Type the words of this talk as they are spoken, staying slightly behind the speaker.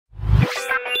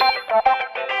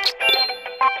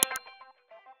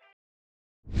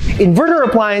Inverter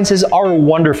appliances are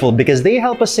wonderful because they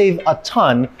help us save a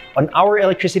ton on our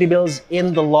electricity bills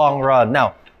in the long run.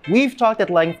 Now, we've talked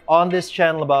at length on this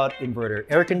channel about inverter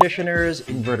air conditioners,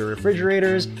 inverter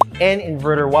refrigerators, and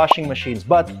inverter washing machines.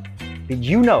 But did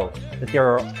you know that there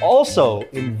are also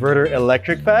inverter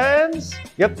electric fans?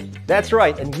 Yep, that's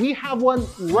right. And we have one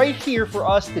right here for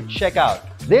us to check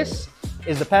out. This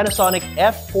is the Panasonic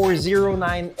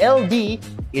F-409LD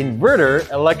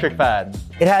inverter electric fan.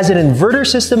 It has an inverter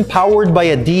system powered by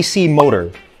a DC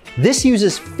motor. This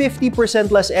uses 50%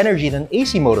 less energy than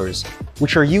AC motors,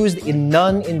 which are used in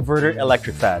non-inverter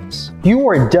electric fans. You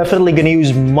are definitely going to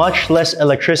use much less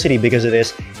electricity because of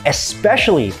this,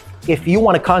 especially if you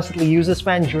want to constantly use this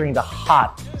fan during the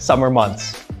hot summer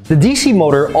months. The DC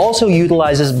motor also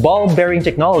utilizes ball bearing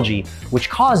technology, which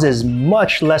causes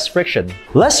much less friction.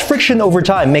 Less friction over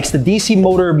time makes the DC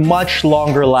motor much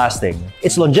longer lasting.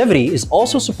 Its longevity is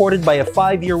also supported by a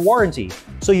 5-year warranty,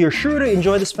 so you're sure to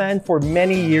enjoy this fan for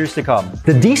many years to come.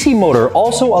 The DC motor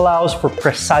also allows for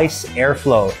precise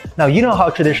airflow. Now, you know how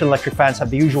traditional electric fans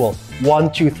have the usual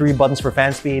 1, 2, 3 buttons for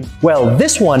fan speed? Well,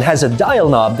 this one has a dial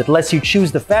knob that lets you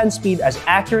choose the fan speed as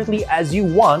accurately as you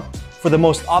want for the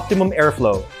most optimum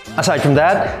airflow. Aside from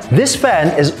that, this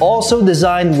fan is also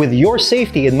designed with your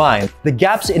safety in mind. The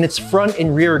gaps in its front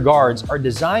and rear guards are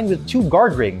designed with 2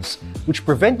 guard rings, which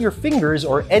prevent your fingers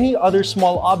or any other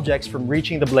small objects from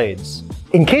reaching the blades.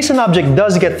 In case an object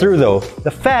does get through though,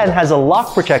 the fan has a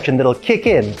lock protection that'll kick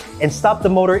in and stop the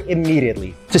motor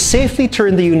immediately. To safely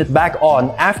turn the unit back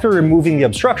on after removing the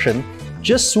obstruction,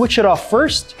 just switch it off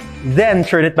first, then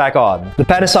turn it back on. The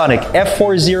Panasonic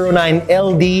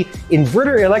F-409LD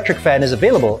inverter electric fan is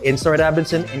available in-store at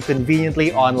Abenson and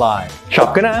conveniently online.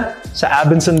 Shop ka na sa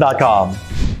Abenson.com.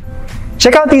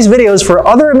 Check out these videos for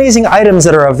other amazing items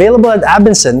that are available at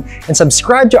Abenson and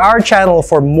subscribe to our channel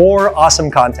for more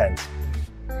awesome content.